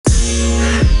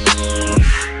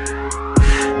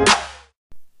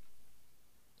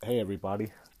Hey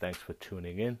everybody, thanks for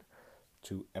tuning in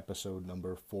to episode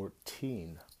number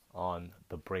 14 on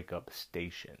the Breakup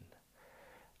Station.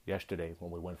 Yesterday,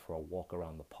 when we went for a walk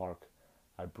around the park,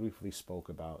 I briefly spoke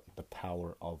about the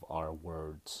power of our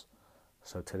words.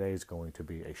 So today is going to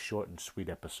be a short and sweet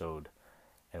episode,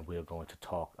 and we are going to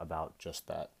talk about just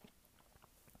that.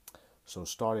 So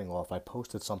starting off, I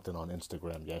posted something on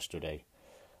Instagram yesterday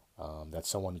that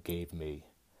someone gave me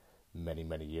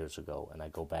many years ago, and I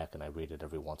go back and I read it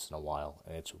every once in a while,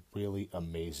 and it's really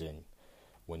amazing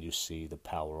when you see the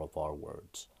power of our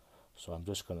words. So I'm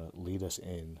just going to lead us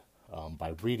in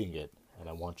by reading it, and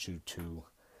I want you to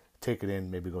take it in,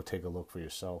 maybe go take a look for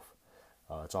yourself.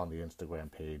 It's on the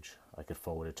Instagram page. I could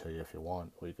forward it to you if you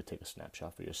want, or you could take a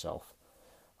snapshot for yourself.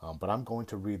 But I'm going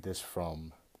to read this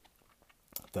from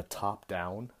the top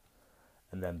down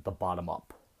and then the bottom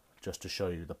up, just to show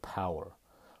you the power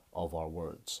of our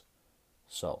words.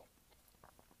 So,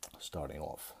 starting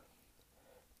off.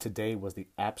 Today was the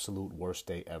absolute worst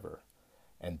day ever,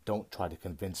 and don't try to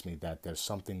convince me that there's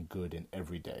something good in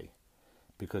every day,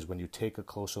 because when you take a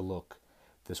closer look,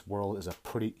 this world is a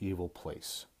pretty evil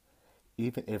place.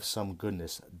 Even if some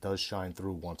goodness does shine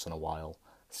through once in a while,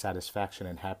 satisfaction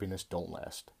and happiness don't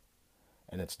last.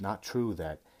 And it's not true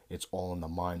that it's all in the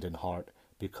mind and heart,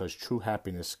 because true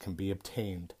happiness can be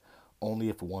obtained only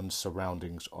if one's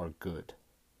surroundings are good.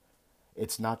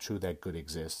 It's not true that good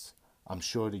exists. I'm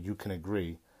sure that you can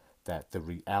agree that the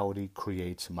reality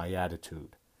creates my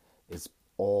attitude. It's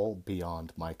all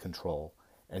beyond my control,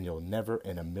 and you'll never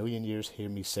in a million years hear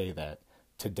me say that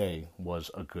today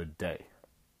was a good day.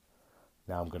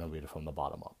 Now I'm going to read it from the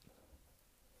bottom up.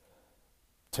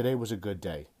 Today was a good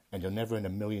day, and you'll never in a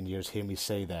million years hear me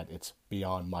say that it's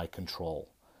beyond my control.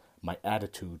 My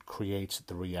attitude creates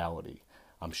the reality.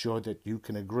 I'm sure that you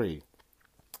can agree.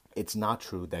 It's not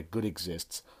true that good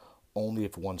exists only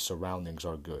if one's surroundings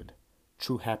are good.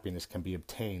 True happiness can be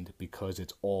obtained because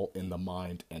it's all in the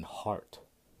mind and heart.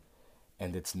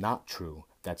 And it's not true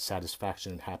that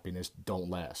satisfaction and happiness don't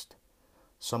last.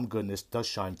 Some goodness does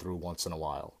shine through once in a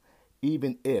while,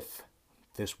 even if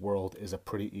this world is a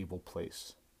pretty evil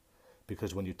place.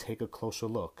 Because when you take a closer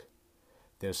look,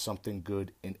 there's something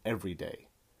good in every day.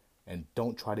 And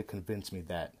don't try to convince me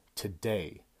that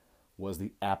today was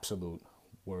the absolute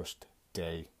worst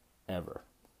day ever.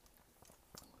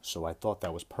 So I thought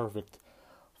that was perfect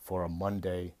for a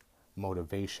Monday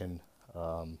motivation.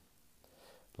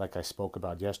 Like I spoke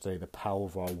about yesterday, the power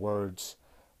of our words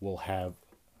will have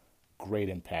great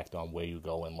impact on where you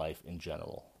go in life in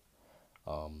general.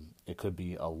 It could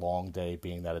be a long day,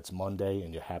 being that it's Monday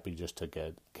and you're happy just to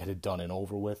get it done and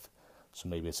over with. So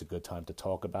maybe it's a good time to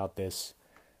talk about this.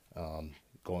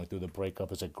 Going through the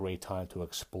breakup is a great time to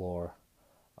explore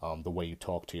the way you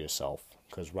talk to yourself,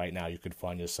 because right now you could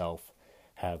find yourself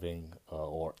having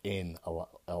or in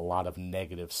a lot of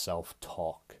negative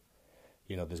self-talk.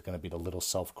 There's going to be the little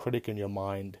self-critic in your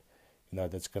mind,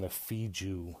 that's going to feed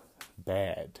you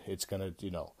bad. It's going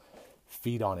to,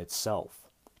 feed on itself.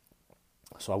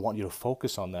 So I want you to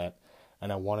focus on that,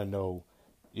 and I want to know,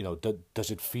 does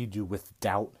it feed you with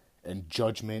doubt and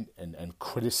judgment and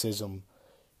criticism?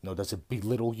 Does it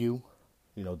belittle you?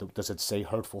 Does it say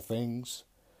hurtful things?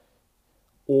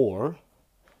 Or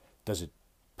does it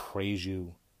praise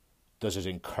you? Does it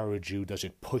encourage you? Does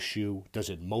it push you? Does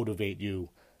it motivate you?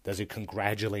 Does it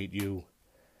congratulate you?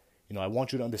 I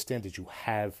want you to understand that you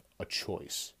have a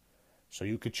choice. So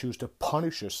you could choose to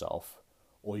punish yourself,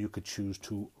 or you could choose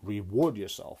to reward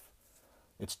yourself.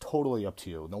 It's totally up to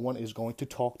you. No one is going to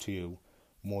talk to you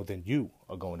more than you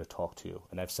are going to talk to you.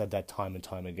 And I've said that time and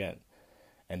time again.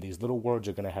 And these little words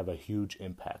are going to have a huge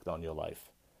impact on your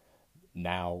life,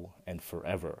 now and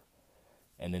forever.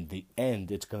 And in the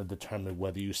end, it's going to determine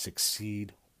whether you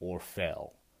succeed or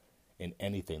fail in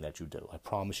anything that you do. I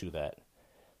promise you that.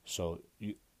 So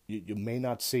you may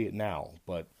not see it now,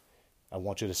 but I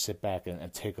want you to sit back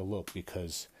and take a look,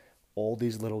 because all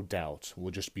these little doubts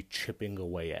will just be chipping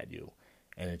away at you.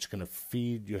 And it's going to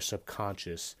feed your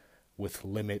subconscious with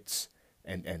limits,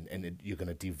 and you're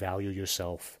going to devalue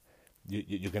yourself.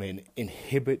 You're going to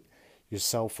inhibit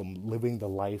yourself from living the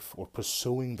life or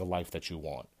pursuing the life that you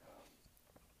want.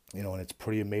 And it's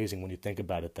pretty amazing when you think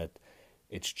about it, that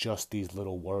it's just these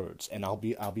little words. And I'll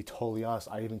be totally honest,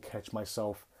 I even catch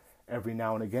myself every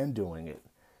now and again doing it,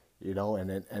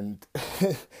 and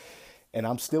and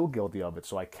I'm still guilty of it.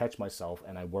 So I catch myself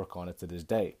and I work on it to this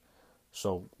day.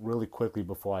 So really quickly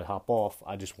before I hop off,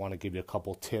 I just want to give you a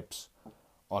couple tips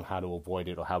on how to avoid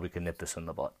it, or how we can nip this in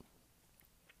the bud.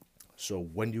 So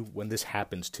when this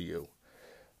happens to you,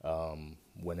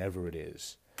 whenever it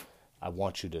is, I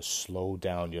want you to slow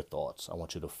down your thoughts. I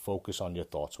want you to focus on your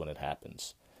thoughts when it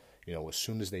happens. As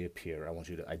soon as they appear, I want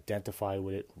you to identify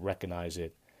with it, recognize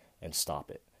it, and stop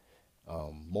it.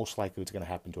 Most likely it's going to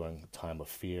happen during a time of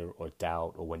fear or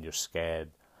doubt or when you're scared.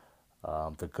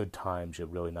 The good times, you're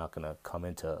really not going to come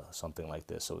into something like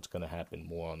this. So it's going to happen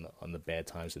more on the bad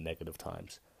times, the negative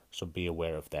times. So be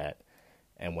aware of that.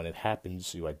 And when it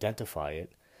happens, you identify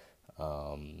it.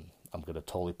 I'm going to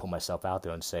totally put myself out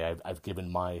there and say I've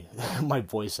given my my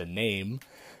voice a name.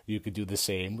 You could do the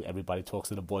same. Everybody talks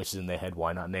to the voices in their head.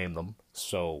 Why not name them?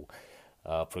 So,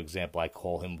 for example, I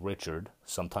call him Richard,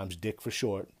 sometimes Dick for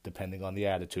short, depending on the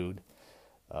attitude.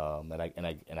 And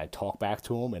I talk back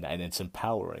to him, and it's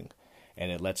empowering.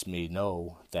 And it lets me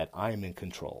know that I'm in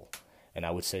control. And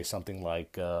I would say something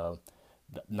like,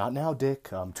 not now,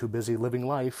 Dick. I'm too busy living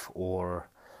life. Or,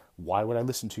 why would I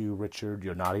listen to you, Richard?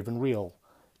 You're not even real.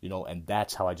 And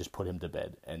that's how I just put him to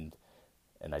bed. And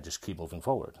I just keep moving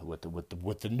forward with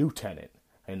the new tenant.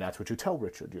 And that's what you tell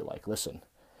Richard. You're like, listen,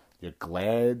 you're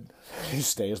glad you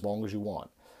stay as long as you want.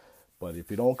 But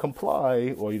if you don't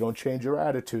comply or you don't change your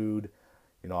attitude,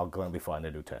 I'll gladly find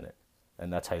a new tenant.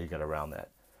 And that's how you get around that.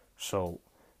 So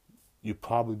you've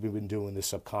probably been doing this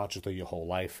subconsciously your whole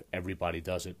life. Everybody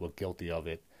does it. We're guilty of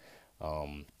it.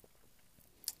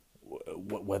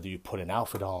 Whether you put an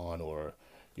outfit on or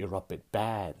you're up at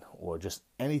bat or just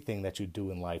anything that you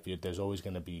do in life, there's always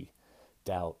going to be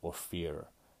doubt or fear.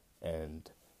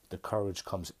 And the courage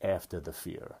comes after the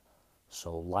fear.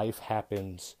 So life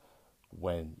happens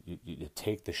when you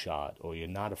take the shot or you're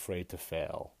not afraid to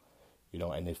fail.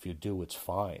 And if you do, it's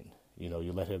fine.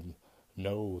 You let him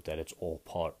know that it's all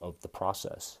part of the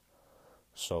process.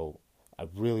 So I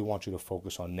really want you to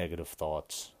focus on negative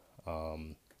thoughts.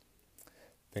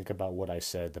 Think about what I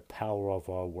said. The power of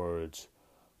our words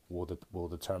will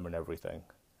determine everything.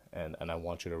 And I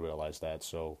want you to realize that.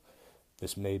 So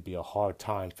this may be a hard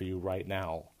time for you right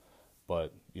now,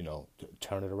 but,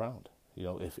 turn it around.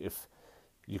 If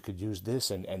you could use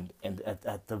this and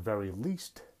at the very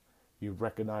least, you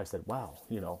recognize that, wow,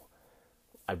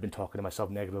 I've been talking to myself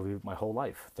negatively my whole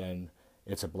life, then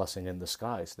it's a blessing in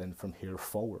disguise. Then from here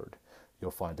forward,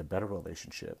 you'll find a better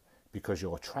relationship because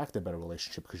you'll attract a better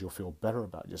relationship because you'll feel better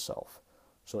about yourself.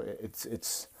 So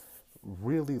it's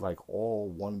really like all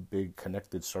one big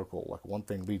connected circle. Like one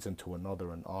thing leads into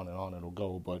another and on it'll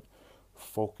go. But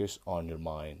focus on your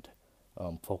mind.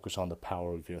 Focus on the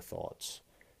power of your thoughts.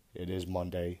 It is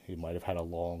Monday. You might have had a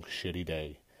long, shitty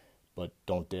day. But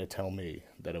don't dare tell me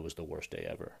that it was the worst day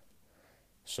ever.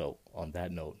 So, on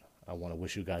that note, I want to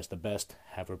wish you guys the best.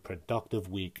 Have a productive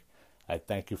week. I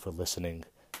thank you for listening.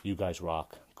 You guys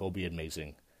rock. Go be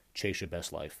amazing. Chase your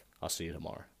best life. I'll see you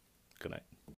tomorrow. Good night.